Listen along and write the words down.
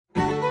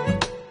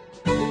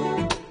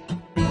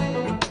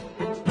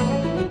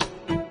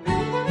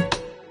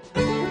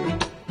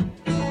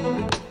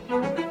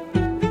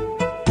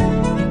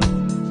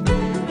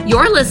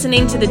You're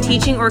listening to the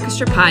Teaching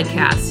Orchestra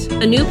Podcast,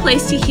 a new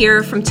place to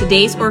hear from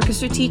today's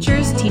orchestra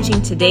teachers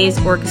teaching today's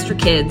orchestra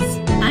kids.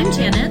 I'm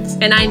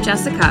Janet. And I'm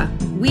Jessica.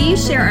 We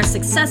share our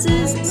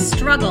successes,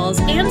 struggles,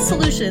 and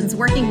solutions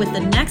working with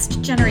the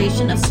next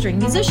generation of string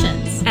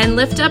musicians. And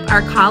lift up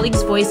our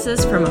colleagues'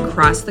 voices from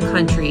across the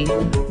country.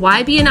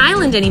 Why be an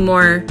island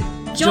anymore?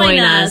 Join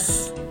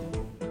us.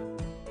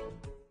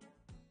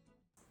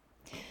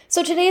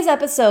 So today's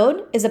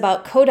episode is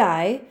about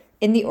Kodaly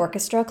in the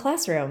orchestra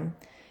classroom.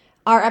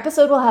 Our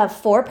episode will have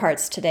 4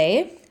 parts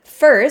today.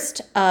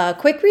 First, a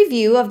quick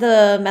review of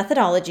the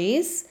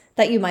methodologies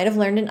that you might have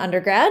learned in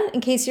undergrad,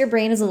 in case your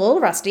brain is a little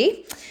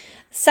rusty.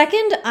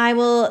 Second, I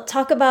will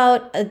talk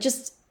about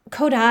just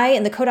Kodaly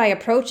and the Kodaly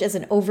approach as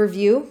an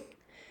overview.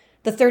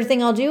 The third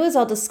thing I'll do is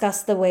I'll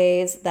discuss the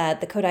ways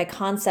that the Kodaly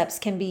concepts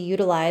can be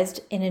utilized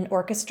in an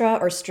orchestra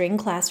or string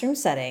classroom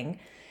setting.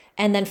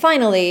 And then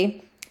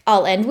finally,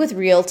 I'll end with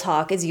real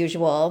talk as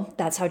usual.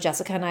 That's how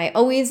Jessica and I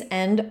always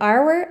end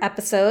our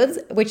episodes,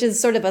 which is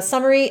sort of a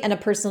summary and a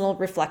personal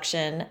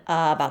reflection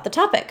about the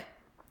topic.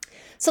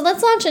 So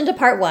let's launch into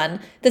part 1.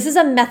 This is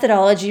a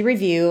methodology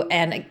review,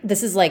 and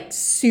this is like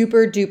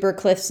super duper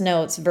Cliff's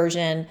Notes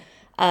version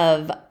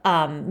of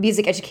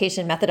music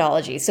education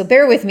methodology. So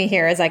bear with me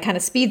here as I kind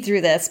of speed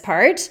through this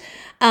part.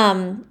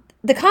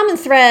 The common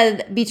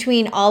thread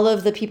between all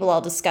of the people I'll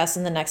discuss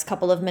in the next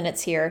couple of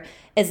minutes here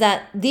is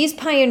that these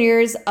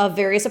pioneers of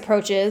various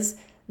approaches,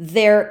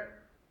 their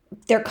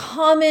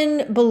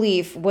common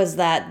belief was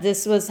that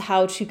this was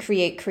how to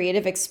create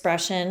creative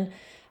expression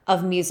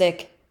of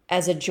music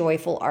as a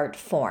joyful art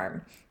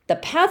form. The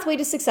pathway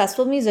to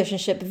successful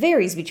musicianship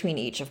varies between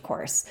each, of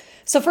course.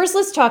 So first,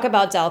 let's talk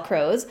about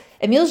Dalcroze.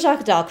 Émile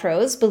Jacques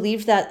Dalcroze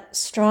believed that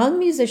strong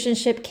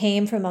musicianship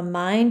came from a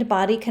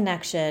mind-body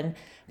connection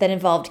that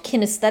involved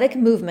kinesthetic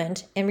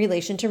movement in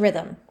relation to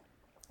rhythm.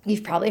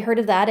 You've probably heard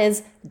of that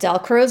as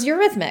Dalcroze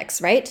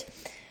Eurythmics, right?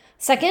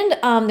 Second,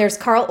 there's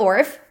Carl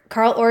Orff.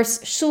 Carl Orff's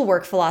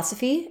Schulwerk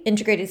philosophy,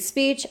 integrated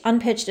speech,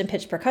 unpitched and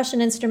pitched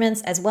percussion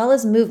instruments, as well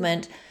as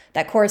movement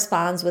that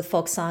corresponds with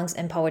folk songs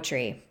and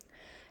poetry.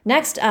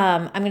 Next,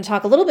 I'm going to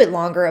talk a little bit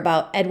longer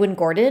about Edwin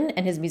Gordon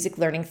and his music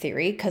learning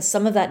theory, because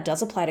some of that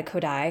does apply to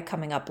Kodaly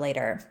coming up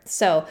later.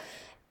 So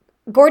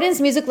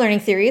Gordon's music learning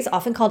theory is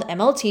often called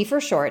MLT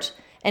for short,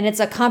 and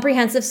it's a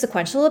comprehensive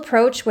sequential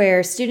approach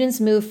where students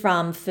move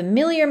from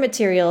familiar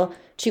material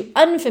to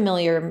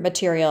unfamiliar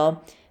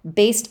material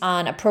based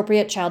on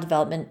appropriate child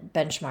development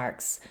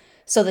benchmarks.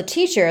 So the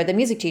teacher, the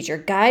music teacher,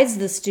 guides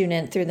the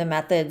student through the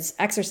methods,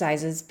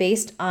 exercises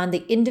based on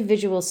the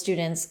individual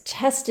student's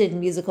tested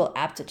musical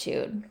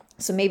aptitude.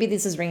 So maybe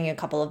this is ringing a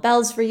couple of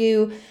bells for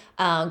you.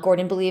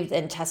 Gordon believed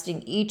in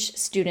testing each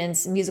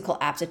student's musical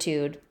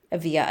aptitude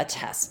via a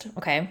test,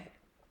 okay?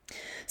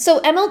 So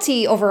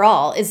MLT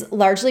overall is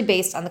largely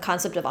based on the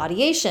concept of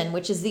audiation,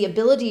 which is the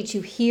ability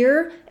to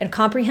hear and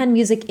comprehend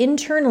music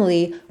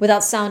internally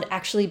without sound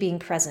actually being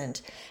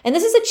present. And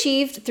this is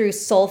achieved through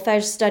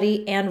solfege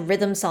study and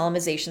rhythm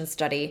solemnization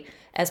study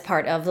as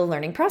part of the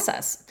learning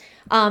process.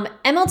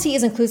 MLT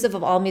is inclusive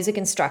of all music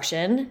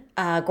instruction.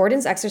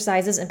 Gordon's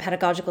exercises and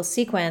pedagogical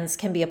sequence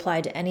can be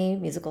applied to any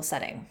musical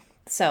setting.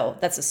 So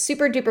that's a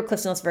super duper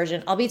Cliff's Notes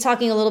version. I'll be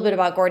talking a little bit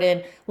about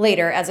Gordon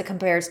later as it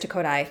compares to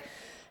Kodaly.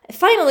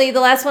 Finally,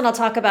 the last one I'll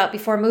talk about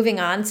before moving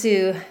on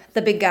to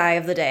the big guy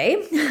of the day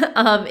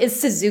is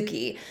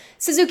Suzuki.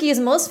 Suzuki is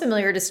most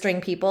familiar to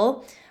string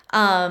people.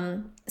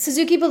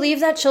 Suzuki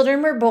believed that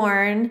children were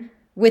born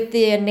with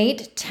the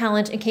innate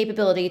talent and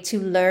capability to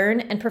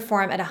learn and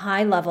perform at a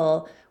high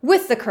level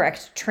with the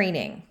correct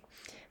training.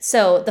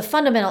 So the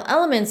fundamental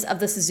elements of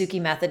the Suzuki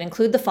method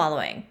include the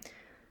following: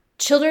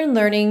 children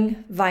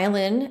learning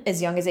violin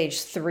as young as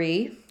age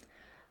 3,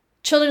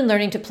 children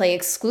learning to play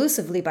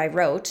exclusively by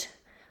rote,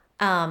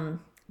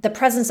 the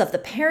presence of the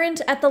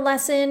parent at the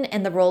lesson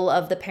and the role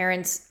of the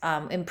parents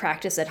in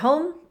practice at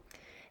home,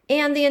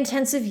 and the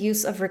intensive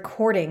use of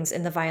recordings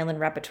in the violin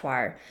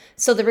repertoire.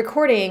 So the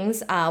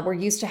recordings were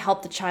used to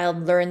help the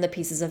child learn the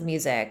pieces of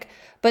music.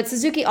 But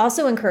Suzuki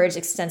also encouraged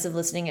extensive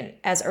listening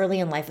as early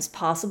in life as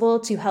possible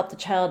to help the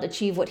child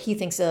achieve what he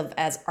thinks of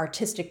as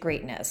artistic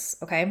greatness,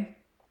 okay?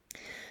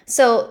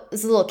 So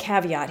there's a little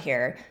caveat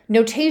here.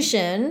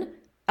 Notation,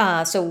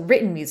 so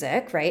written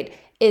music, right,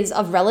 is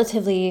of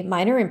relatively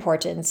minor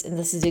importance in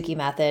the Suzuki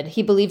method.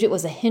 He believed it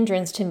was a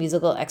hindrance to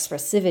musical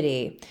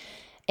expressivity.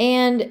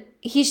 And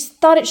he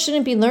thought it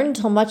shouldn't be learned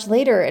until much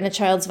later in a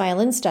child's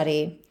violin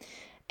study.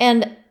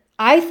 And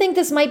I think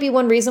this might be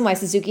one reason why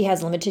Suzuki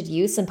has limited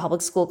use in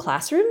public school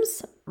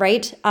classrooms,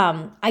 right?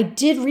 I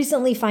did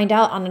recently find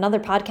out on another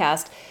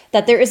podcast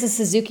that there is a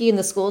Suzuki in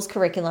the school's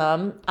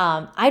curriculum.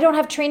 I don't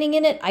have training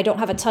in it. I don't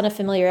have a ton of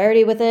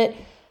familiarity with it.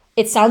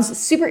 It sounds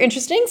super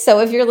interesting. So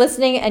if you're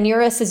listening and you're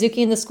a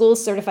Suzuki in the School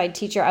certified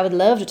teacher, I would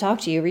love to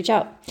talk to you. Reach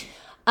out.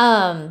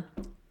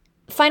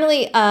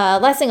 Finally,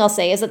 last thing I'll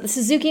say is that the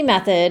Suzuki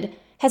method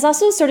has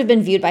also sort of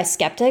been viewed by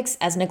skeptics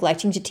as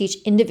neglecting to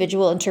teach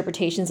individual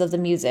interpretations of the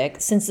music,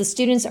 since the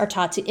students are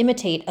taught to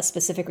imitate a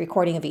specific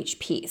recording of each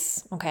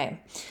piece. Okay.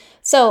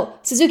 So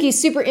Suzuki is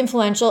super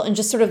influential in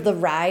just sort of the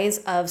rise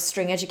of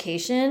string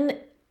education,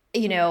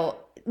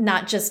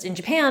 not just in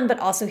Japan, but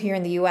also here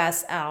in the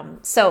US. I'm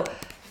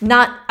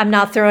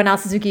not throwing out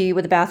Suzuki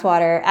with the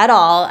bathwater at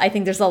all. I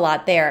think there's a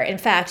lot there. In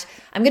fact,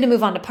 I'm going to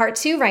move on to part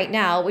 2 right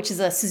now, which is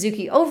a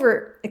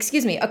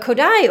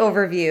Kodaly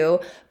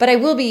overview, but I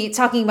will be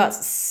talking about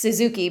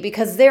Suzuki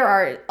because there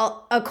are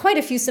quite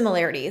a few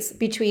similarities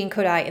between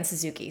Kodaly and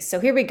Suzuki. So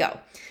here we go.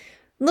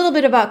 A little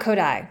bit about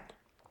Kodaly.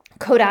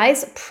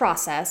 Kodaly's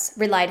process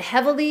relied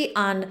heavily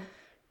on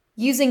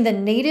using the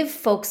native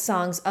folk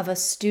songs of a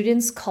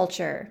student's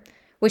culture,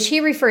 which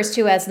he refers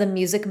to as the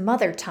music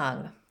mother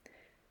tongue.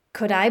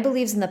 Kodaly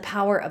believes in the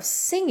power of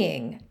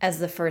singing as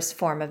the first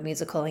form of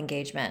musical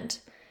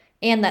engagement,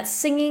 and that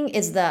singing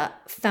is the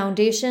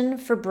foundation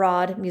for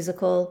broad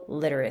musical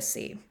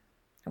literacy.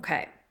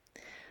 Okay.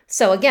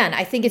 So again,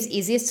 I think it's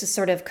easiest to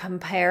sort of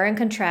compare and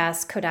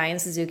contrast Kodaly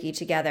and Suzuki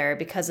together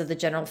because of the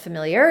general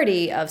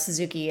familiarity of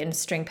Suzuki in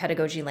string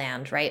pedagogy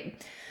land, right?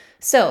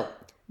 So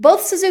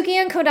both Suzuki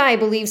and Kodaly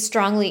believe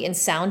strongly in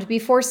sound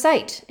before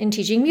sight in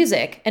teaching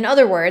music. In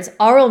other words,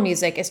 oral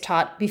music is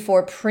taught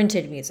before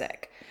printed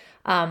music.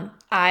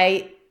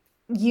 I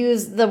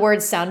use the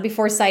word sound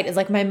before sight as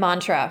like my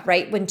mantra,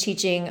 right? When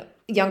teaching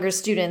younger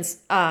students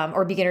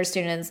or beginner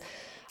students.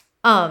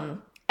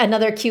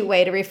 Another cute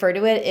way to refer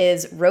to it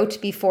is rote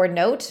before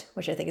note,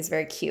 which I think is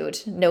very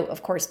cute. Note,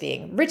 of course,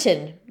 being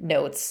written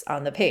notes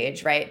on the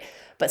page, right?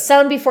 But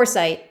sound before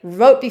sight,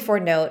 rote before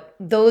note,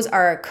 those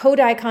are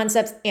Kodaly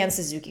concepts and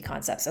Suzuki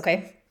concepts,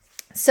 okay?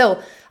 So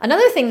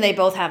another thing they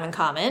both have in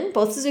common,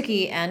 both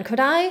Suzuki and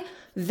Kodaly,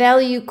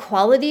 value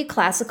quality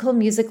classical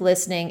music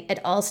listening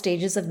at all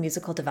stages of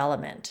musical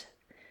development.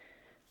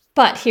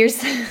 But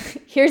here's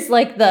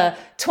like the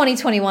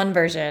 2021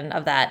 version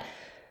of that.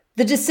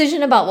 The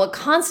decision about what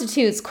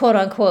constitutes quote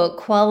unquote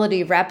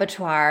quality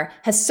repertoire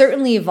has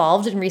certainly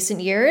evolved in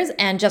recent years,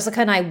 and Jessica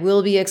and I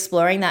will be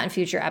exploring that in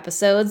future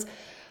episodes.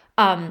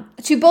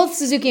 To both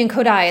Suzuki and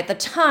Kodaly at the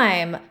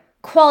time,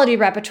 quality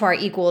repertoire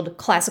equaled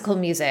classical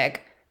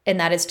music, and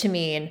that is to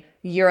mean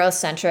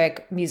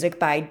Eurocentric music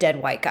by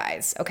dead white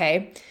guys,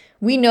 okay?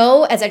 We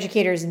know as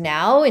educators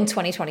now in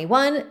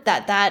 2021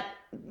 that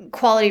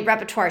quality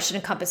repertoire should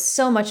encompass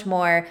so much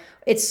more.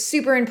 It's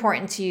super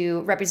important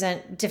to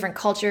represent different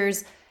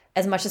cultures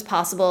as much as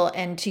possible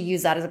and to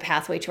use that as a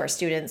pathway to our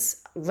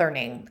students'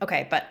 learning.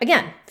 Okay, but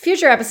again,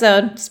 future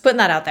episode, just putting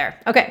that out there.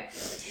 Okay.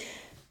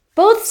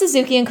 Both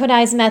Suzuki and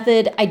Kodaly's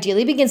method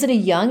ideally begins at a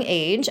young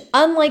age.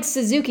 Unlike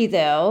Suzuki,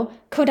 though,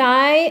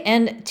 Kodaly,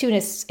 and to an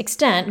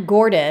extent,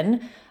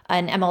 Gordon,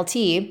 an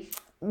MLT,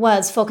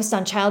 was focused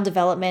on child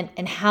development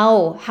and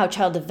how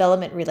child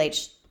development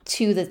relates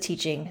to the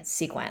teaching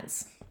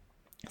sequence.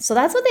 So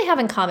that's what they have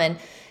in common.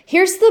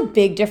 Here's the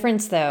big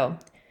difference, though.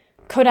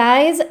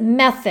 Kodaly's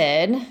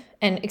method,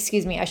 and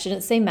excuse me, I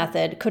shouldn't say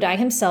method. Kodaly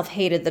himself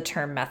hated the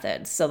term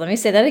method. So let me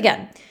say that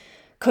again.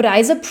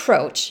 Kodaly's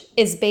approach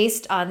is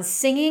based on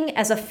singing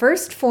as a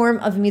first form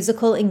of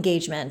musical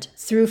engagement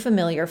through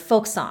familiar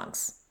folk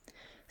songs.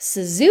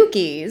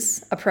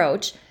 Suzuki's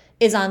approach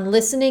is on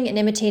listening and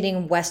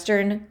imitating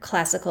Western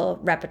classical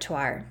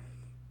repertoire.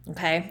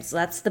 Okay, so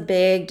that's the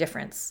big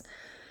difference.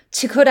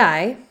 To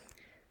Kodaly,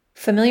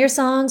 familiar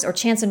songs or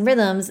chants and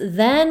rhythms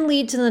then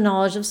lead to the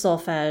knowledge of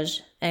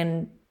solfege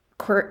and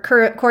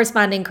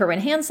corresponding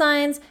current hand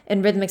signs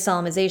and rhythmic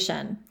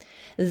solemnization.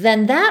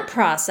 Then that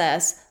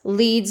process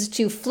leads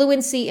to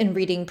fluency in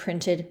reading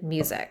printed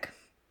music.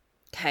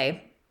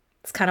 Okay,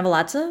 it's kind of a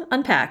lot to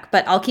unpack,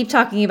 but I'll keep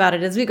talking about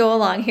it as we go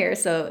along here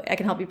so I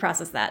can help you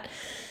process that.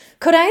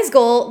 Kodaly's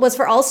goal was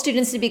for all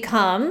students to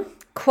become,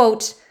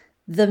 quote,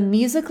 the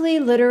musically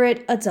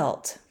literate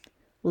adult.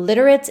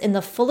 Literate in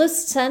the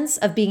fullest sense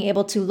of being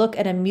able to look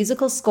at a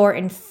musical score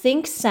and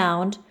think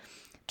sound,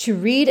 to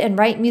read and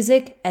write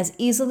music as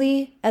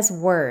easily as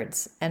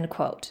words, end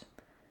quote.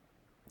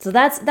 So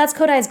that's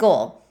Kodaly's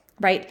goal,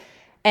 right?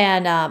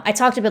 And I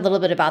talked a little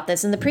bit about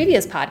this in the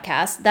previous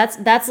podcast.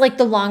 That's like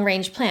the long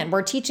range plan.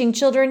 We're teaching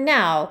children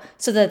now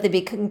so that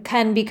they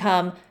can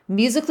become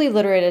musically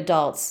literate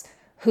adults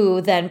who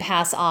then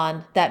pass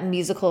on that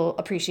musical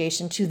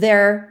appreciation to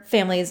their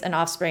families and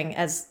offspring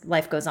as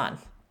life goes on.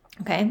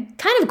 Okay,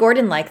 kind of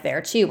Gordon-like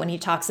there too when he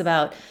talks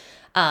about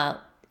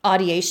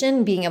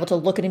audiation, being able to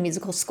look at a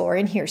musical score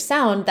and hear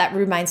sound. That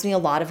reminds me a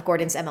lot of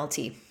Gordon's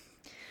MLT.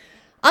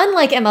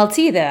 Unlike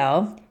MLT,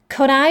 though,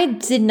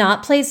 Kodaly did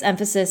not place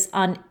emphasis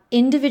on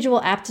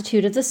individual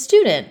aptitude of the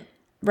student,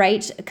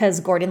 right? Because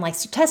Gordon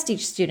likes to test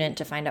each student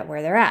to find out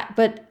where they're at.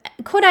 But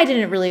Kodaly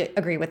didn't really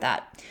agree with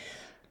that.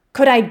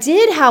 Kodaly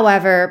did,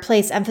 however,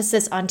 place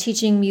emphasis on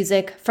teaching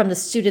music from the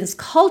student's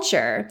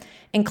culture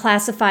and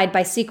classified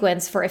by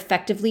sequence for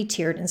effectively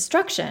tiered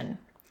instruction.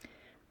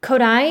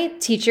 Kodaly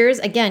teachers,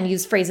 again,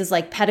 use phrases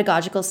like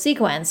pedagogical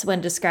sequence when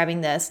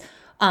describing this.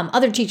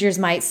 Other teachers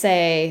might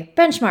say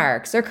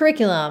benchmarks or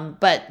curriculum,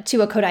 but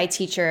to a Kodaly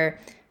teacher,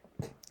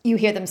 you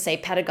hear them say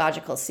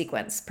pedagogical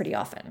sequence pretty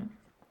often.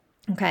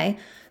 Okay.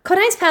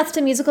 Kodaly's path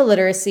to musical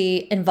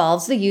literacy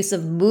involves the use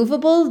of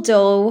movable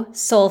do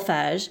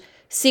solfege,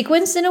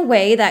 sequenced in a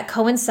way that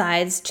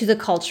coincides to the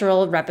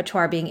cultural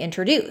repertoire being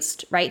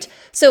introduced, right?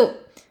 So,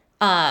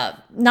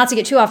 not to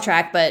get too off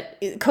track, but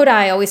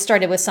Kodaly always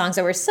started with songs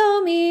that were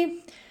so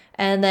mi,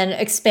 and then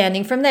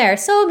expanding from there,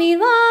 so mi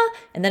la,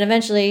 and then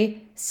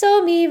eventually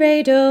so mi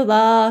re do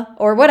la,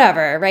 or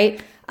whatever,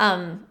 right?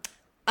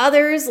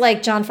 Others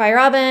like John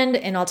Feyerabend,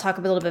 and I'll talk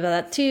a little bit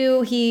about that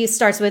too, he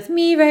starts with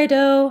mi re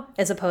do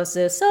as opposed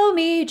to so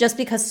mi, just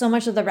because so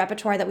much of the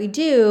repertoire that we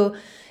do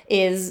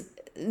is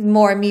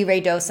more mi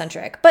re do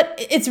centric. But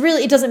it's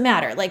really, it doesn't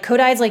matter. Like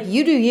Kodaly's like,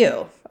 you do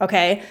you,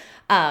 okay?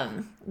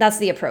 That's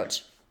the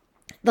approach.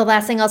 The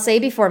last thing I'll say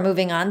before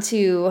moving on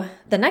to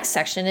the next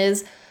section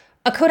is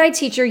a Kodaly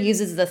teacher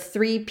uses the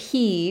 3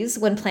 P's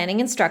when planning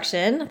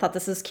instruction. I thought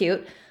this was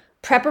cute.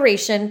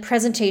 Preparation,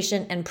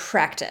 presentation, and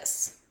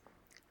practice.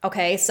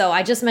 Okay, so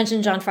I just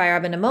mentioned John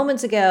Feyerabend a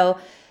moment ago.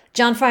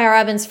 John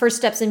Feyerabend's First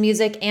Steps in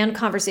Music and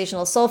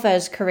Conversational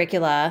Solfege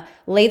curricula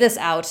lay this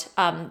out.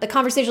 The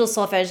conversational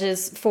solfege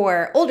is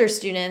for older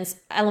students,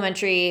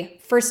 elementary.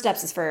 First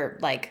Steps is for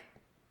like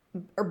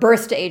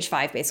birth to age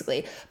 5,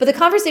 basically. But the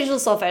conversational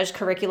solfege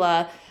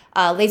curricula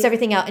lays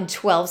everything out in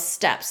 12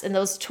 steps. And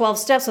those 12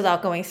 steps,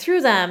 without going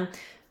through them,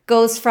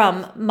 goes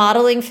from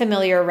modeling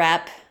familiar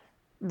rep,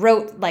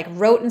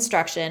 rote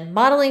instruction,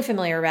 modeling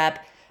familiar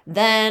rep,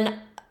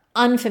 then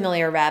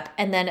unfamiliar rep,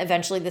 and then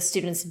eventually the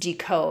students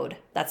decode.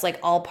 That's like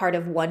all part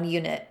of one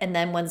unit. And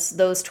then once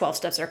those 12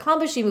 steps are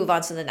accomplished, you move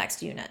on to the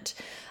next unit.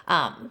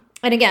 And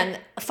again,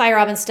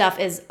 Feyerabend stuff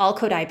is all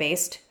Kodaly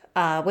based,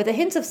 with a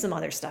hint of some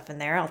other stuff in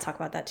there. I'll talk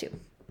about that too.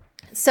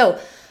 So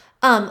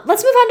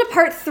let's move on to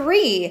part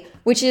 3,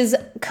 which is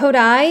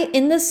Kodaly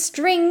in the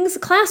strings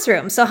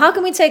classroom. So how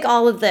can we take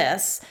all of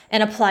this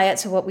and apply it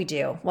to what we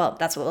do? Well,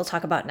 that's what we'll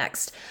talk about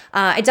next.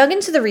 I dug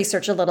into the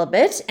research a little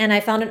bit, and I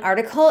found an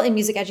article in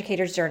Music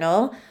Educators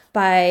Journal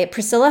by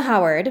Priscilla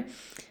Howard,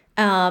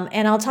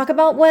 and I'll talk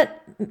about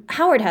what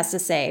Howard has to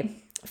say.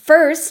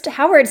 First,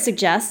 Howard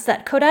suggests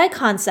that Kodaly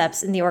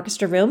concepts in the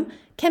orchestra room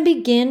can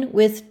begin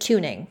with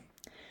tuning.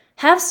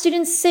 Have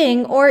students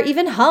sing or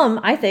even hum,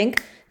 I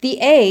think, the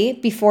A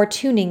before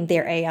tuning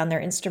their A on their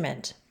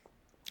instrument.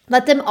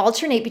 Let them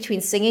alternate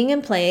between singing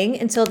and playing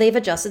until they've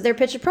adjusted their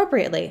pitch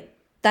appropriately.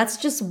 That's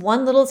just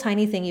one little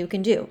tiny thing you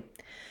can do.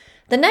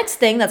 The next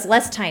thing that's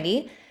less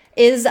tiny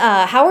is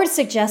Howard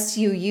suggests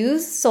you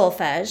use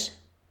solfege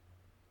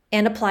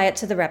and apply it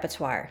to the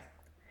repertoire.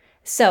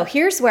 So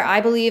here's where I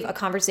believe a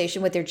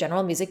conversation with your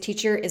general music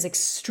teacher is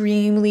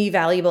extremely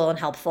valuable and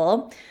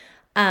helpful.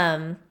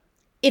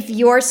 If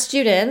your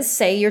students,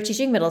 say you're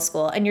teaching middle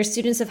school, and your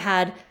students have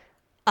had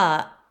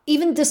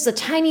even just the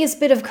tiniest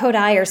bit of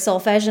Kodaly or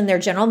solfege in their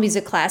general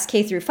music class,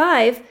 K through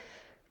 5,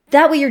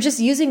 that way you're just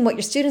using what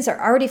your students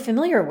are already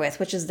familiar with,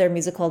 which is their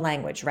musical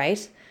language,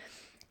 right?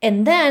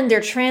 And then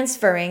they're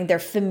transferring their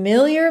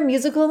familiar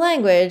musical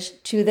language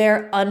to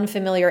their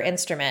unfamiliar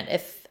instrument.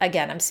 If,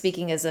 again, I'm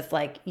speaking as if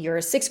like you're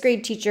a 6th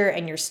grade teacher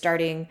and you're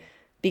starting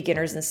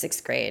beginners in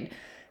 6th grade.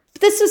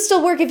 But this would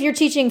still work if you're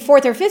teaching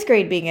 4th or 5th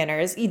grade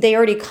beginners. They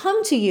already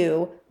come to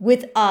you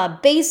with a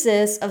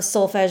basis of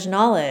solfege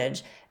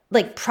knowledge.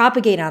 Like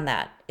propagate on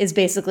that is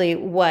basically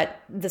what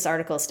this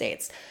article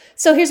states.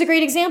 So here's a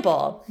great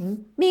example.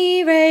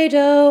 Mi, re,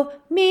 do,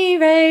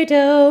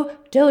 do,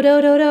 do,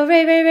 do, do,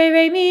 re, re, re,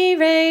 re, mi,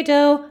 re,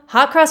 do.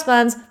 Hot cross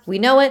buns. We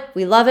know it.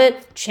 We love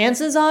it.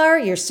 Chances are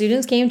your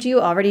students came to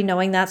you already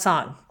knowing that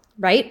song,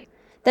 right?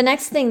 The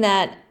next thing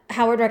that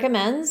Howard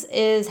recommends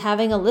is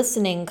having a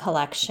listening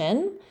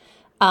collection,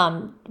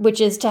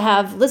 which is to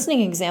have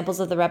listening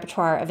examples of the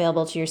repertoire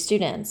available to your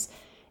students.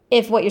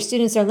 If what your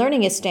students are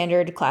learning is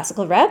standard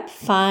classical rep,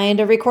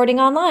 find a recording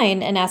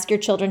online and ask your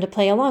children to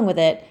play along with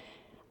it.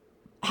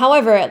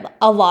 However,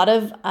 a lot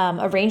of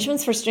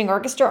arrangements for string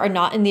orchestra are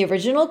not in the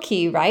original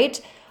key,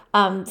 right?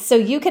 So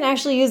you can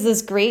actually use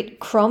this great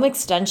Chrome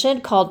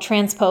extension called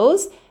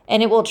Transpose,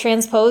 and it will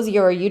transpose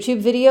your YouTube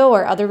video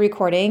or other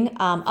recording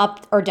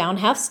up or down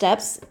half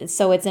steps,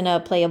 so it's in a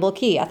playable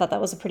key. I thought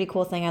that was a pretty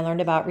cool thing I learned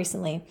about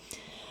recently.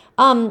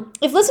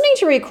 If listening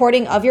to a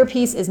recording of your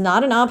piece is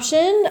not an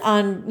option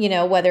on,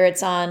 whether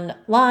it's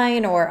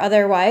online or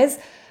otherwise,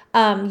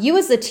 you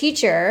as the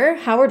teacher,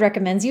 Howard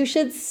recommends you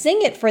should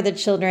sing it for the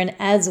children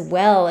as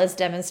well as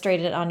demonstrate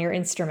it on your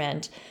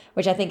instrument,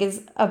 which I think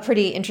is a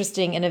pretty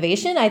interesting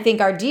innovation. I think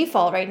our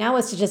default right now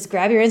is to just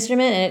grab your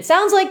instrument and it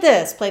sounds like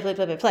this, play, play,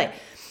 play, play, play.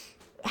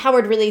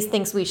 Howard really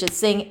thinks we should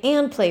sing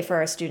and play for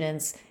our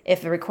students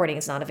if a recording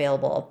is not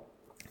available.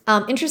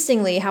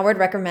 Interestingly, Howard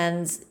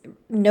recommends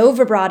no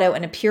vibrato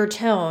and a pure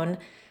tone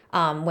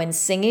when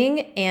singing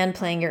and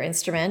playing your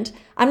instrument.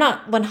 I'm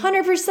not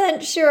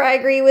 100% sure I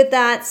agree with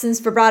that, since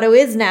vibrato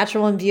is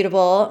natural and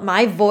beautiful.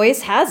 My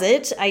voice has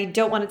it. I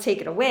don't want to take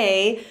it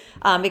away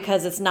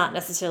because it's not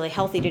necessarily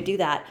healthy to do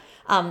that.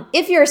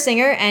 If you're a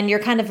singer and you're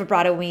kind of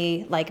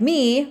vibrato-y like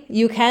me,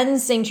 you can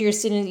sing to your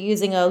student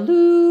using a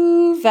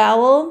loo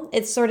vowel.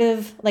 It's sort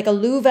of like a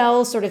loo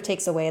vowel sort of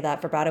takes away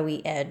that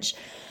vibrato-y edge.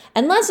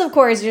 Unless, of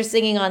course, you're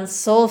singing on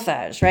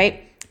solfege,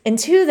 right? And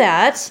to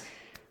that,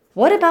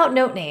 what about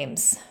note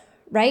names?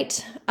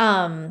 right?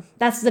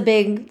 That's the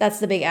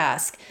big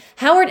ask.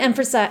 Howard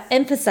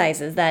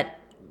emphasizes that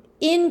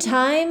in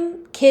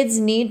time, kids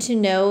need to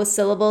know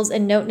syllables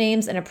and note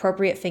names and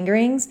appropriate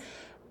fingerings,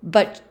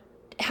 but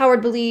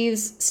Howard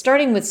believes,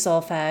 starting with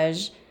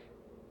solfege,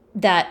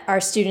 that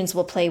our students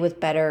will play with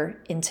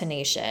better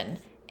intonation.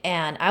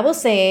 And I will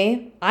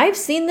say, I've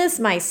seen this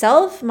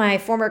myself. My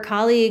former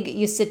colleague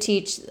used to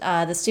teach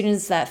the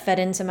students that fed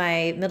into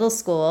my middle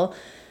school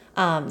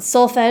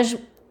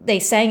solfege. They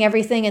sang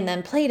everything and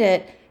then played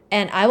it.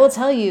 And I will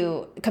tell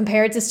you,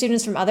 compared to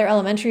students from other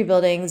elementary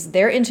buildings,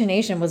 their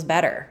intonation was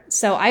better.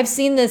 So I've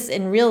seen this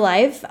in real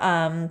life.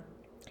 I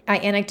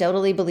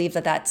anecdotally believe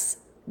that that's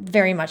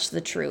very much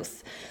the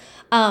truth.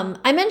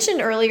 I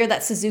mentioned earlier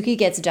that Suzuki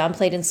gets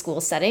downplayed in school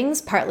settings,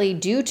 partly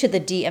due to the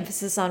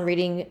de-emphasis on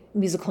reading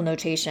musical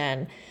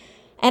notation.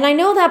 And I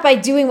know that by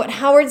doing what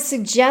Howard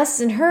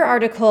suggests in her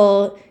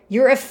article,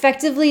 you're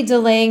effectively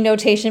delaying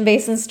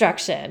notation-based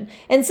instruction.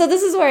 And so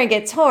this is where I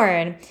get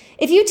torn.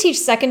 If you teach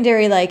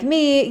secondary like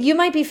me, you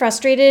might be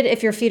frustrated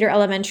if your feeder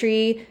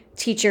elementary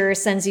teacher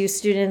sends you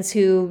students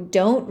who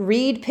don't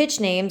read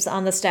pitch names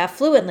on the staff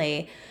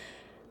fluently.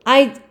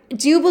 I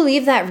do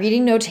believe that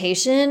reading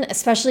notation,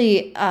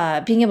 especially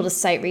being able to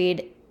sight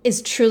read,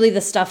 is truly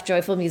the stuff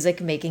joyful music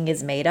making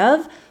is made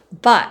of.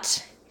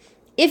 But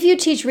if you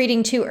teach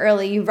reading too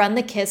early, you run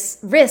the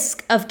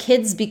risk of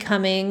kids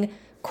becoming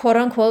quote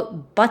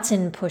unquote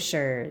button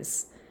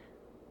pushers.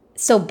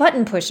 So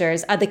button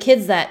pushers are the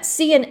kids that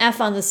see an F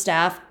on the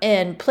staff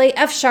and play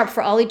F sharp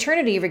for all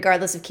eternity,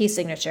 regardless of key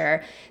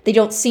signature. They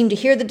don't seem to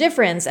hear the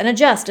difference and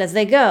adjust as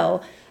they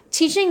go.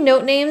 Teaching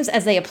note names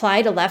as they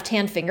apply to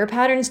left-hand finger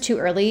patterns too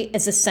early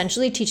is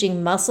essentially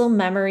teaching muscle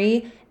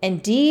memory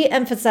and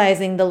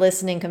de-emphasizing the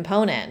listening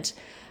component.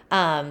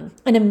 An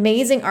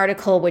amazing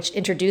article which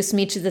introduced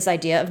me to this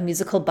idea of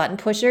musical button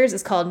pushers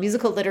is called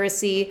Musical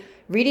Literacy,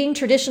 Reading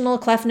Traditional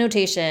Clef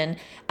Notation.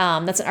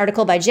 That's an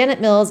article by Janet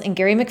Mills and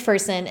Gary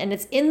McPherson, and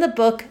it's in the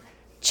book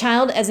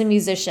Child as a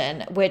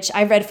Musician, which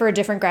I read for a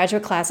different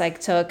graduate class I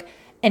took.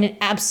 And it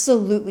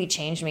absolutely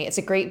changed me. It's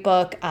a great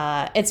book.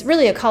 It's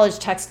really a college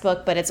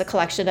textbook, but it's a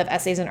collection of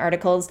essays and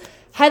articles.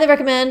 Highly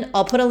recommend.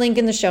 I'll put a link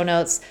in the show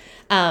notes.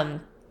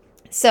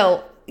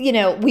 So,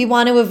 we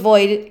want to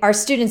avoid our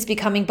students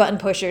becoming button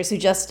pushers who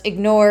just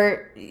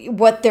ignore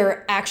what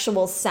their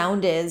actual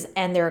sound is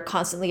and they're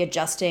constantly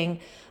adjusting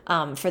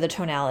for the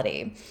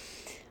tonality.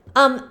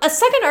 A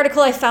second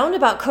article I found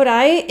about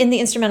Kodaly in the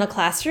instrumental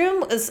classroom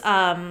was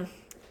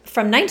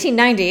from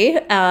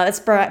 1990. It's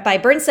by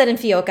Bernstead and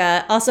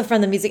Fioca, also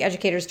from the Music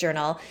Educators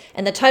Journal.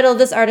 And the title of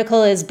this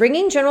article is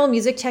Bringing General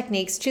Music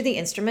Techniques to the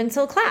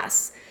Instrumental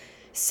Class.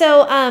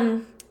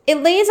 So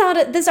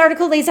this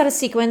article lays out a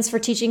sequence for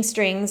teaching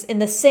strings in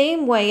the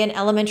same way an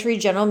elementary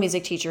general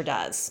music teacher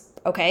does.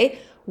 Okay?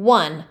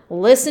 1,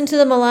 listen to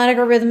the melodic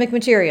or rhythmic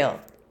material.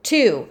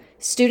 2,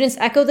 students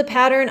echo the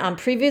pattern on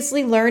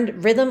previously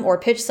learned rhythm or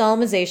pitch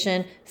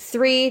solemnization.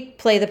 3,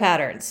 play the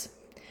patterns.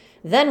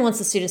 Then once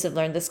the students have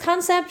learned this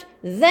concept,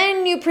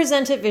 then you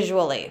present it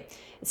visually.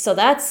 So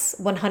that's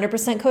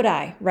 100%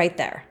 Kodaly right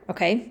there,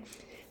 okay?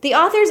 The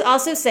authors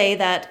also say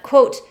that,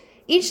 quote,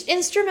 each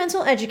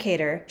instrumental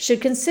educator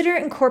should consider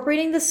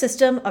incorporating the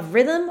system of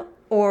rhythm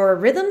or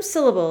rhythm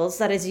syllables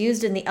that is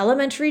used in the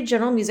elementary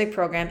general music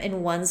program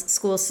in one's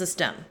school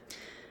system.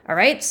 All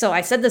right, so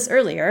I said this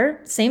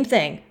earlier, same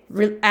thing.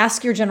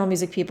 Ask your general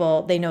music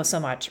people, they know so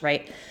much,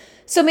 right?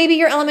 So maybe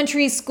your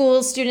elementary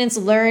school students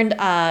learned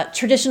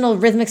traditional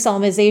rhythmic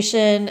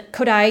solemnization.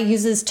 Kodaly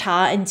uses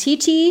ta and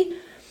tt.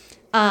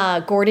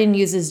 Gordon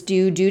uses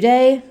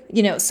do-day.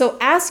 So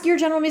ask your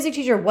general music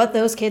teacher what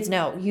those kids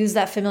know. Use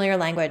that familiar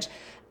language.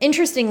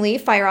 Interestingly,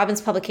 Fire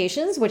Robbins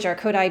Publications, which are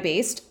Kodaly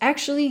based,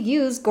 actually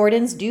use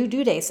Gordon's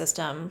do-day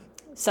system.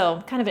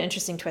 So kind of an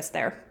interesting twist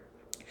there.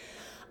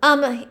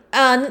 The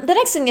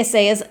next thing I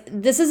say is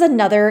this is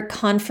another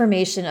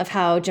confirmation of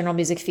how general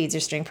music feeds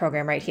your string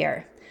program right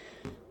here.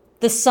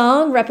 The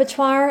song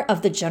repertoire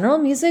of the general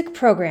music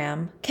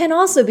program can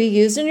also be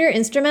used in your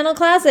instrumental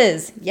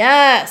classes.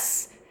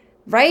 Yes,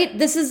 right?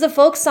 This is the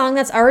folk song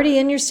that's already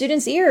in your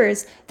students'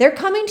 ears. They're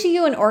coming to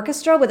you in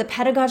orchestra with a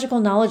pedagogical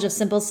knowledge of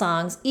simple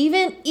songs,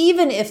 even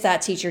if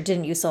that teacher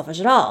didn't use solfege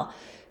at all.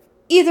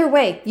 Either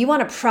way, you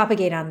want to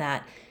propagate on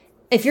that.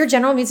 If your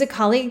general music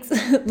colleague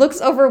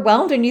looks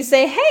overwhelmed and you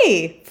say,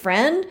 hey,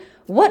 friend,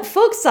 what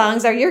folk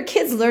songs are your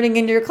kids learning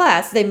in your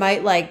class? They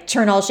might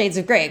turn all shades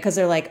of gray because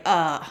they're like,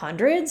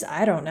 hundreds?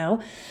 I don't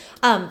know.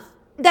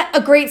 That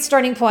a great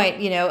starting point,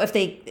 if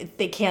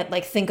they can't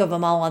think of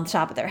them all on the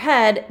top of their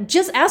head,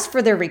 just ask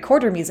for their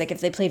recorder music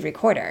if they played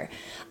recorder.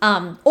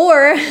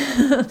 Or,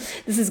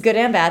 this is good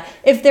and bad,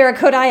 if they're a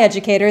Kodaly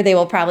educator, they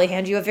will probably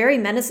hand you a very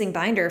menacing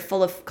binder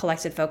full of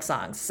collected folk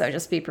songs. So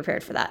just be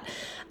prepared for that.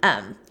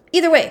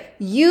 Either way,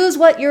 use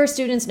what your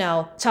students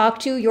know. Talk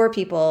to your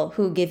people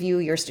who give you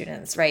your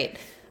students, right?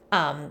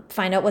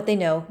 Find out what they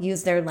know.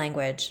 Use their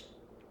language.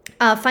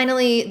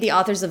 Finally, the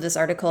authors of this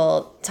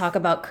article talk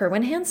about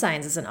Kerwin hand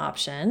signs as an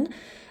option.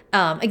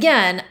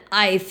 Again,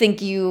 I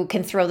think you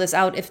can throw this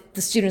out if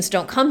the students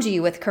don't come to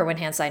you with Kerwin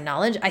hand sign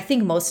knowledge. I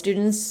think most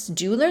students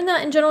do learn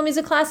that in general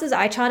music classes.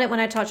 I taught it when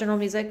I taught general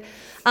music.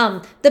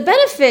 The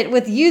benefit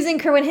with using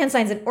Kerwin hand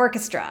signs in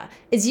orchestra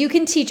is you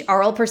can teach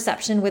aural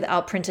perception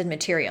without printed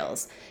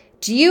materials.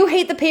 Do you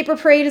hate the paper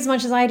parade as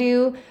much as I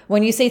do?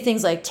 When you say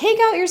things like, take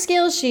out your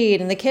scale sheet,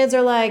 and the kids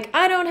are like,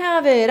 I don't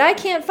have it, I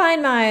can't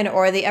find mine,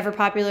 or the ever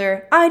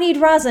popular, I need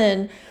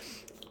rosin.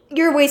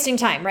 You're wasting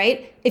time,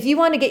 right? If you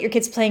want to get your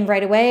kids playing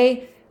right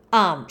away,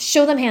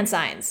 show them hand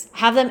signs.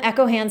 Have them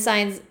echo hand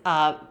signs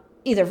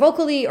either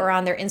vocally or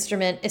on their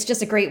instrument. It's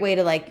just a great way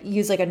to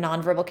use a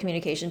nonverbal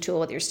communication tool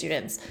with your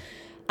students.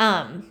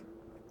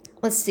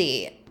 Let's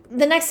see.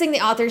 The next thing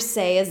the authors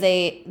say is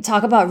they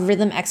talk about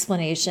rhythm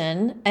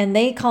explanation, and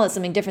they call it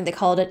something different. They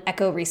call it an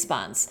echo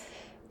response.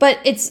 But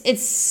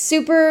it's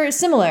super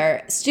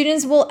similar.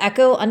 Students will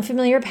echo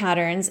unfamiliar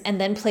patterns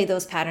and then play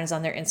those patterns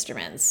on their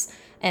instruments.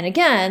 And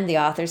again, the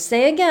authors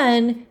say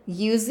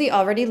use the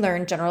already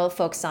learned general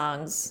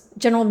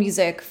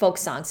music folk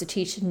songs to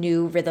teach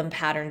new rhythm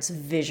patterns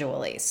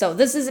visually. So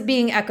this is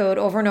being echoed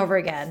over and over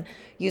again.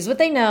 Use what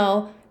they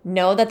know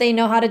that they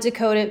know how to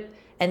decode it,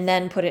 and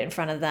then put it in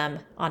front of them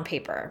on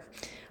paper.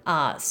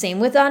 Same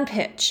with on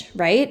pitch,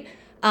 right?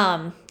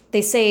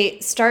 They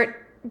say start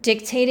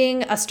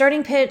dictating a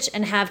starting pitch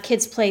and have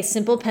kids play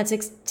simple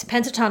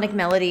pentatonic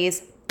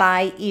melodies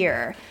by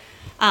ear.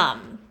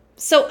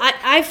 So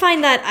I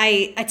find that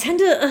I tend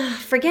to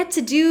forget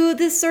to do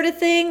this sort of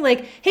thing.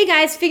 Like, hey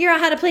guys, figure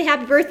out how to play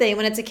Happy Birthday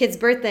when it's a kid's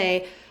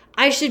birthday.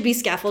 I should be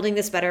scaffolding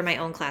this better in my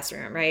own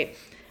classroom, right?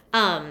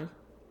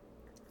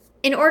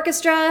 In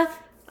orchestra,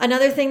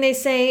 another thing they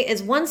say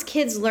is once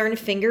kids learn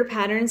finger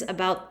patterns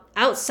about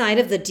outside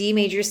of the D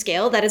major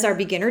scale, that is our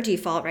beginner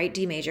default, right?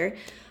 D major.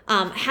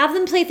 Have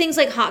them play things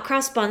like hot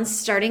cross buns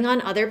starting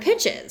on other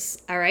pitches,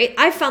 all right?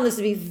 I found this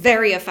to be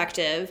very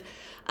effective.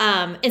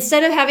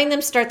 Instead of having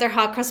them start their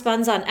hot cross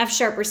buns on F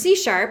sharp or C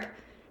sharp,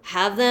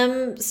 have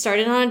them start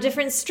it on a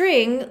different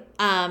string.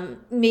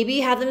 Maybe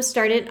have them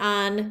start it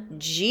on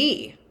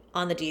G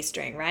on the D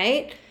string,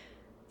 right?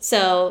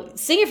 So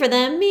sing it for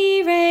them.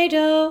 Mi, re,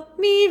 do,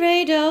 mi,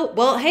 re, do.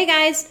 Well, hey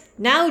guys,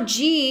 now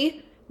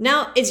G,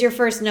 now is your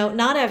first note,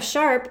 not F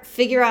sharp.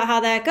 Figure out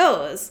how that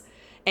goes.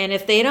 And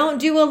if they don't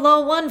do a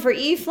low one for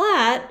E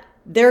flat,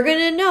 they're going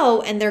to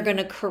know and they're going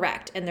to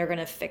correct and they're going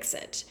to fix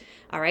it.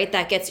 All right,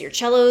 that gets your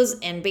cellos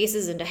and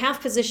basses into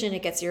half position.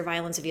 It gets your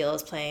violins and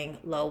violas playing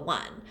low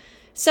one.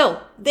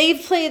 So they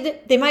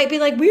might be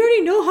like, we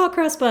already know hot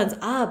cross buns.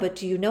 But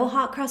do you know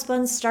hot cross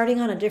buns starting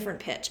on a different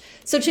pitch?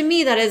 So to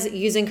me, that is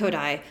using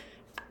Kodaly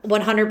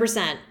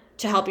 100%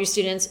 to help your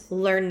students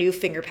learn new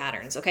finger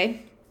patterns,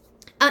 okay?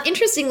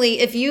 Interestingly,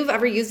 if you've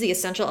ever used the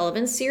Essential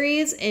Elements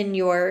series in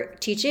your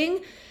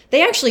teaching,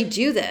 they actually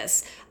do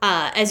this.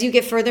 As you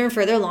get further and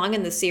further along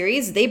in the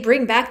series, they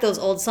bring back those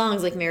old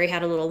songs like Mary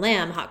Had a Little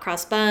Lamb, Hot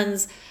Cross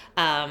Buns.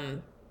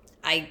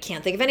 I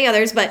can't think of any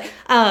others, but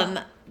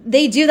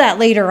they do that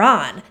later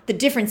on. The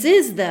difference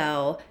is,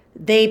 though,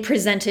 they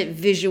present it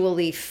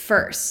visually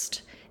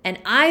first. And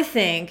I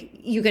think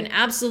you can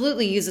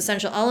absolutely use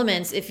Essential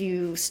Elements if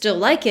you still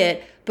like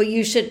it, but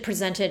you should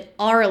present it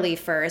orally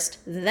first,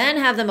 then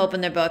have them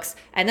open their books,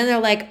 and then they're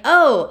like,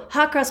 oh,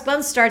 Hot Cross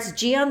Buns starts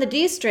G on the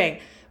D string.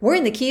 We're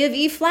in the key of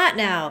E flat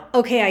now.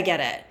 Okay, I get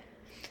it.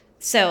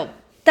 So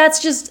that's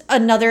just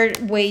another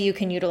way you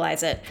can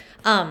utilize it.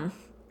 Now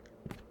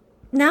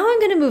I'm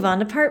going to move on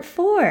to part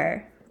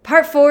 4.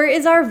 Part 4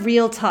 is our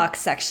real talk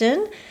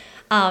section.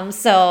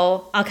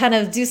 So I'll kind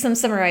of do some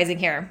summarizing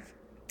here.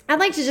 I'd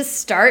like to just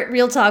start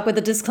real talk with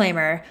a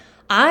disclaimer.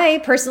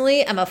 I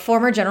personally am a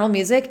former general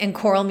music and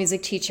choral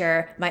music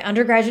teacher. My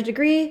undergraduate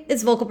degree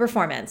is vocal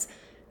performance.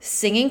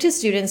 Singing to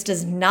students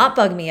does not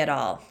bug me at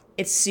all.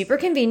 It's super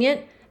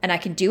convenient, and I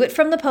can do it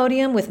from the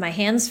podium with my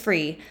hands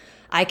free.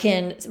 I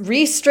can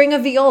restring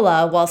a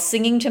viola while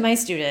singing to my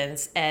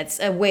students. It's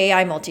a way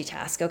I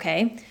multitask,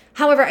 okay?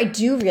 However, I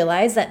do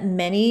realize that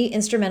many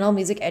instrumental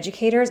music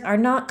educators are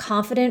not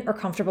confident or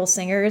comfortable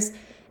singers,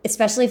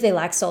 especially if they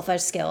lack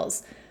solfege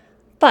skills.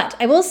 But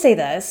I will say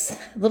this,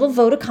 a little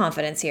vote of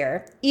confidence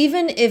here.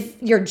 Even if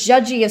you're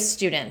judgy of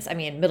students, I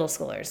mean, middle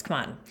schoolers, come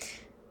on.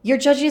 Your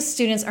judgiest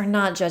students are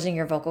not judging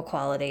your vocal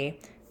quality.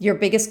 Your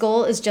biggest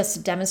goal is just to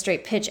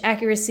demonstrate pitch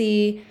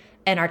accuracy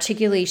and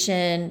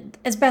articulation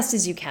as best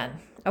as you can,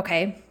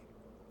 okay?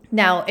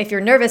 Now, if you're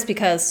nervous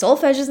because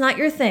solfege is not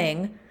your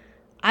thing,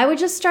 I would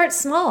just start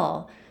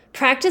small.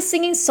 Practice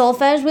singing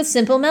solfege with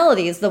simple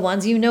melodies, the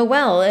ones you know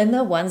well and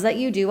the ones that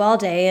you do all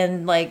day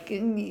and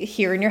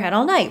hear in your head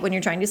all night when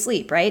you're trying to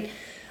sleep, right?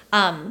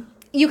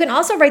 You can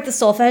also write the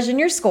solfege in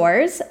your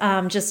scores,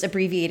 just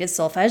abbreviated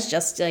solfege,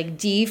 just like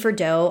D for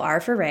do, R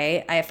for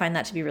re. I find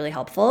that to be really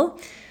helpful.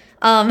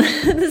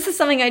 This is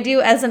something I do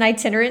as an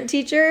itinerant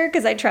teacher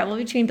because I travel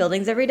between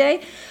buildings every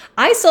day.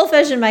 I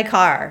solfege in my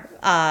car.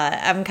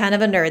 I'm kind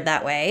of a nerd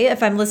that way.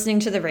 If I'm listening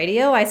to the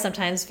radio, I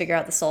sometimes figure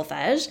out the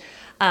solfege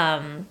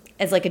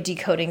as like a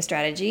decoding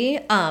strategy.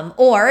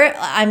 Or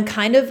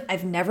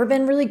I've never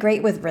been really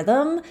great with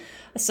rhythm,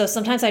 So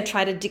sometimes I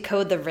try to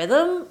decode the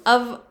rhythm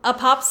of a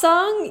pop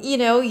song,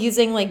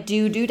 using like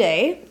do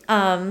day.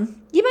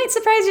 You might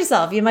surprise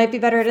yourself. You might be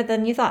better at it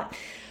than you thought.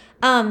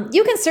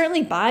 You can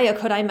certainly buy a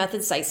Kodaly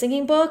Method sight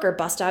singing book or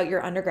bust out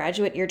your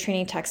undergraduate ear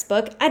training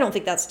textbook. I don't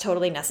think that's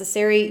totally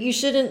necessary. You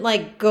shouldn't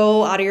like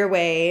go out of your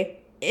way,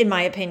 in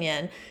my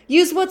opinion.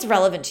 Use what's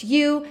relevant to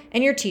you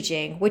and your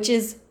teaching, which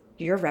is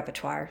your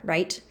repertoire,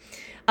 right?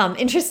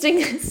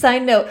 Interesting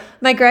side note,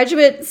 my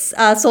graduate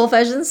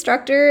solfege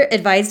instructor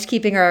advised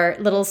keeping our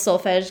little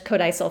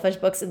Kodaly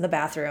solfege books in the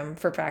bathroom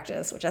for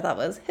practice, which I thought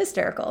was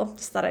hysterical.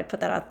 Just thought I'd put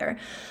that out there.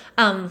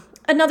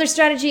 Another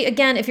strategy,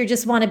 again, if you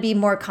just want to be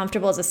more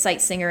comfortable as a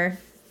sight singer,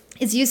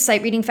 is use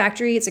Sight Reading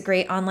Factory. It's a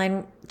great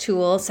online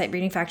tool,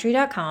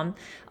 sightreadingfactory.com.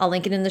 I'll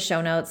link it in the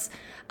show notes.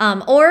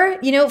 Or,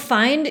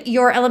 find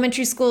your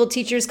elementary school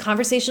teacher's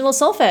conversational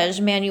solfege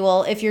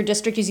manual if your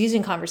district is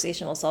using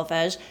conversational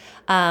solfege.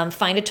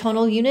 Find a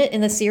tonal unit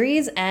in the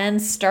series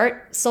and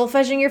start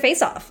solfeging your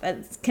face off.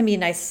 It can be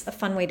a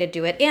fun way to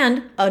do it,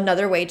 and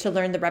another way to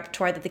learn the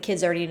repertoire that the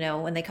kids already know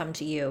when they come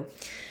to you.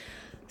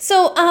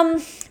 So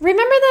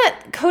remember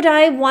that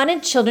Kodaly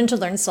wanted children to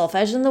learn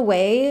solfege in the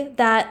way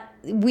that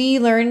we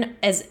learn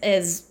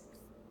as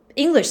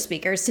English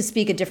speakers to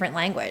speak a different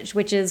language,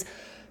 which is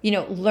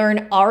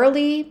learn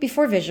orally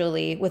before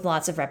visually with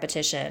lots of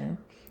repetition.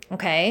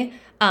 Okay.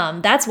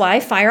 That's why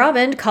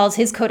Feyerabend calls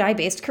his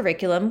Kodaly-based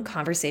curriculum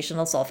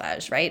conversational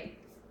solfege, right?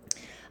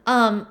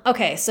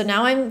 Okay. So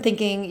now I'm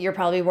thinking you're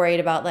probably worried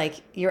about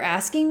you're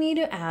asking me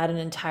to add an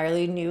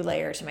entirely new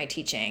layer to my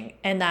teaching,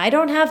 and I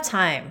don't have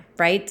time,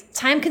 right?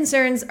 Time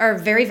concerns are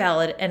very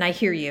valid, and I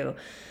hear you.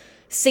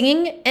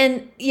 Singing,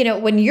 and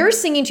when you're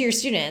singing to your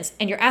students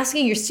and you're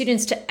asking your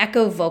students to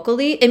echo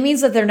vocally, it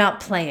means that they're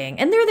not playing,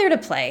 and they're there to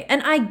play,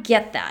 and I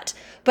get that.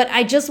 But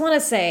I just want to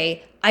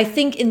say, I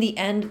think in the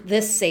end,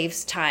 this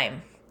saves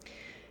time.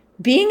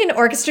 Being an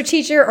orchestra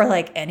teacher, or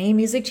any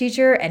music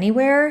teacher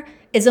anywhere,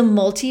 is a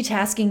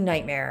multitasking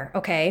nightmare,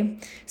 okay?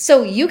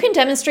 So you can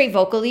demonstrate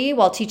vocally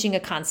while teaching a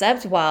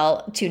concept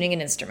while tuning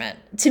an instrument.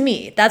 To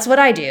me, that's what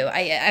I do.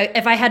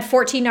 If I had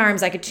 14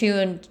 arms, I could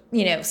tune,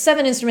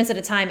 7 instruments at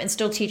a time and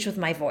still teach with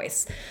my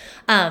voice.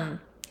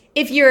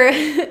 If you're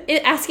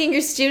asking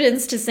your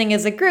students to sing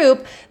as a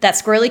group, that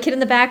squirrely kid in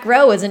the back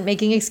row isn't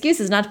making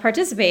excuses not to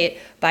participate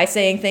by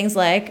saying things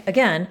like,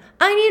 again,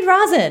 I need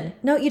rosin.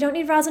 No, you don't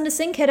need rosin to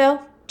sing,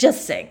 kiddo.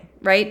 Just sing,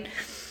 right?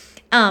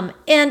 And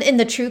in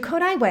the true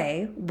Kodaly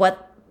way,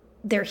 what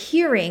they're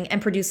hearing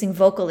and producing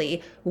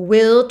vocally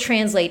will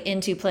translate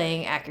into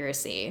playing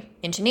accuracy,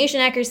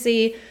 intonation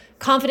accuracy,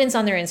 confidence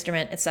on their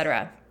instrument,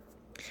 etc.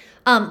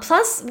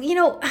 Plus,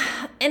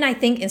 and I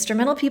think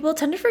instrumental people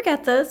tend to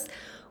forget this,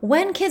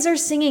 when kids are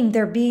singing,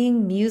 they're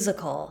being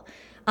musical.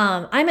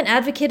 I'm an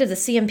advocate of the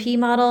CMP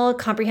model,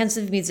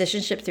 Comprehensive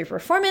Musicianship Through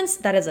Performance.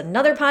 That is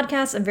another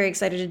podcast I'm very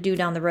excited to do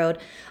down the road.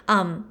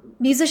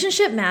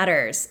 Musicianship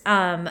matters.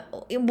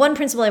 One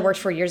principal I worked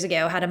for years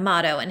ago had a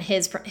motto, and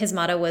his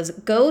motto was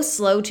go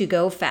slow to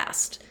go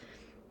fast.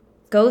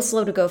 Go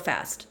slow to go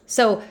fast.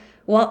 So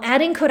while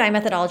adding Kodaly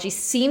methodology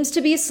seems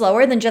to be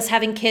slower than just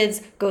having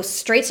kids go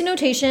straight to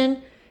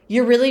notation,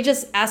 you're really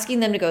just asking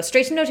them to go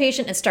straight to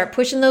notation and start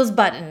pushing those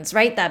buttons,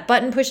 right? That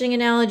button pushing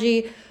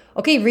analogy.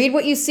 Okay, read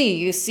what you see.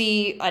 You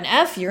see an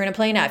F, you're going to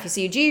play an F. You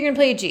see a G, you're going to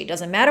play a G.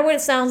 Doesn't matter what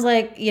it sounds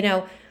like,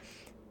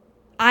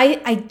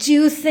 I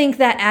do think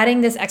that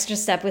adding this extra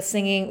step with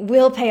singing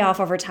will pay off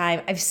over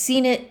time. I've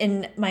seen it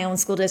in my own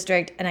school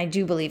district, and I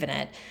do believe in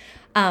it.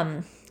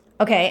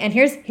 Okay, and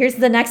here's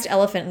the next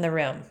elephant in the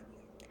room.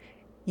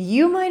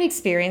 You might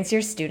experience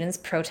your students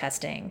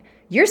protesting.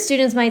 Your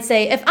students might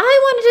say, if I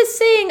wanted to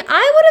sing,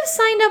 I would have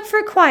signed up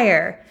for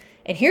choir.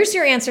 And here's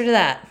your answer to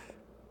that.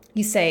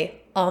 You say,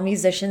 all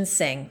musicians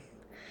sing.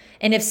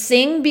 And if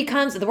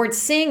the word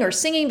sing or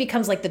singing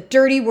becomes like the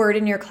dirty word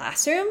in your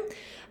classroom,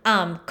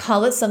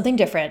 call it something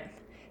different.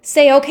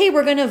 Say, okay,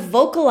 we're going to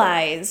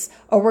vocalize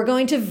or we're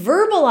going to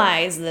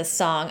verbalize this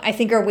song, I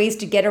think are ways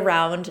to get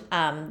around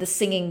the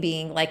singing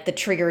being like the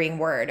triggering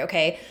word,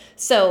 okay?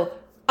 So,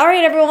 all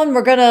right, everyone,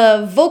 we're going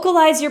to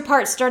vocalize your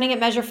part starting at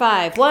measure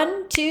 5.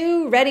 1,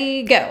 2,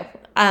 ready, go.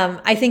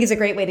 I think is a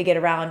great way to get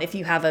around if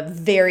you have a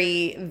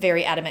very,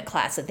 very adamant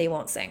class that they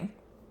won't sing.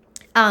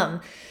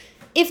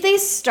 If they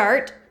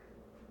start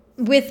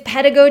with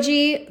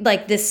pedagogy,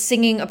 like this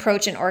singing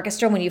approach in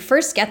orchestra, when you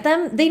first get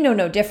them, they know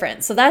no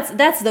different. So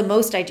that's the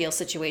most ideal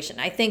situation.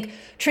 I think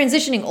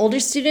transitioning older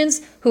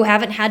students who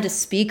haven't had to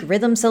speak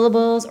rhythm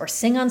syllables or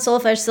sing on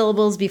solfege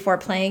syllables before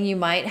playing, you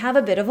might have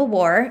a bit of a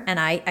war, and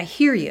I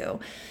hear you.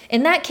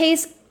 In that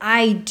case,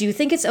 I do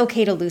think it's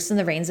okay to loosen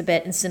the reins a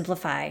bit and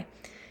simplify.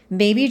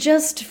 Maybe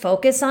just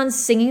focus on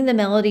singing the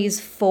melodies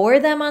for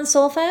them on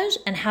solfege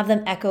and have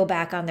them echo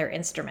back on their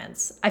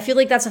instruments. I feel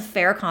like that's a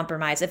fair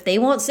compromise. If they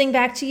won't sing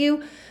back to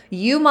you,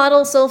 you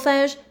model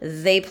solfege,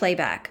 they play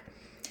back.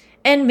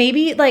 And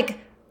maybe like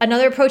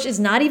another approach is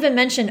not even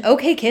mention,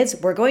 okay, kids,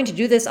 we're going to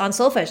do this on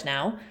solfege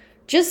now.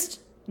 Just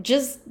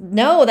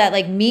know that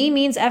like mi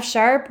means F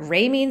sharp,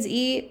 re means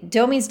E,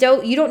 do means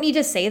do. You don't need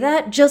to say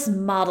that. Just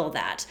model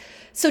that.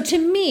 So to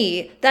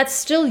me, that's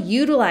still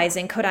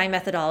utilizing Kodaly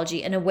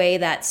methodology in a way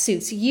that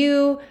suits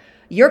you,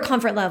 your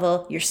comfort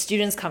level, your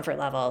students' comfort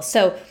level.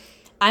 So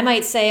I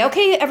might say,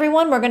 okay,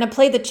 everyone, we're going to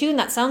play the tune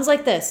that sounds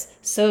like this.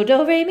 So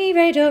do, re, mi,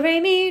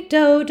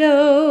 do,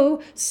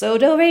 do. So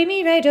do, re,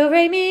 mi,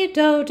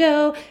 do,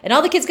 do. And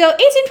all the kids go,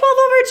 1812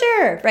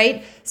 overture,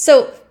 right?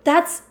 So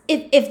that's,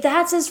 if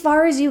that's as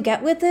far as you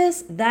get with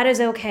this, that is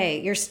okay.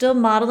 You're still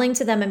modeling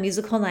to them a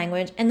musical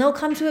language, and they'll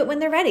come to it when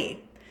they're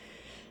ready.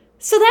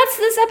 So that's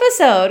this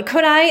episode,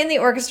 Kodaly in the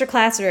orchestra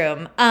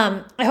classroom.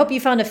 I hope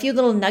you found a few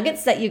little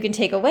nuggets that you can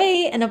take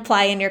away and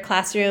apply in your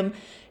classroom.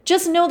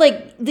 Just know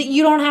that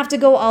you don't have to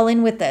go all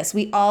in with this.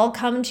 We all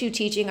come to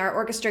teaching our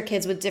orchestra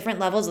kids with different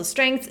levels of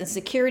strength and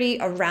security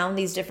around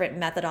these different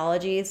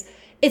methodologies.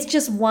 It's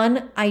just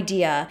one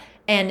idea.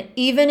 And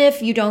even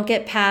if you don't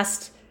get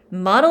past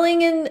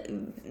modeling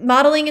in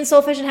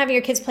solfege and having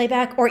your kids play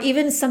back, or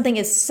even something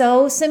is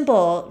so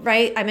simple,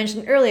 right? I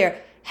mentioned earlier,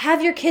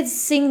 have your kids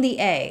sing the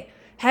A.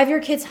 Have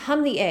your kids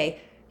hum the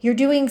A. You're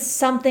doing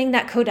something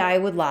that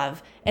Kodaly would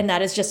love, and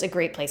that is just a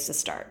great place to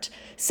start.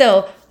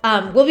 So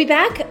we'll be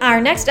back. Our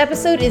next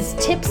episode is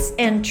tips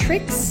and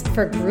tricks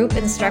for group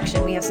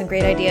instruction. We have some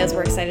great ideas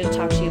we're excited to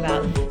talk to you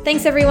about.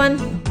 Thanks,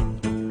 everyone.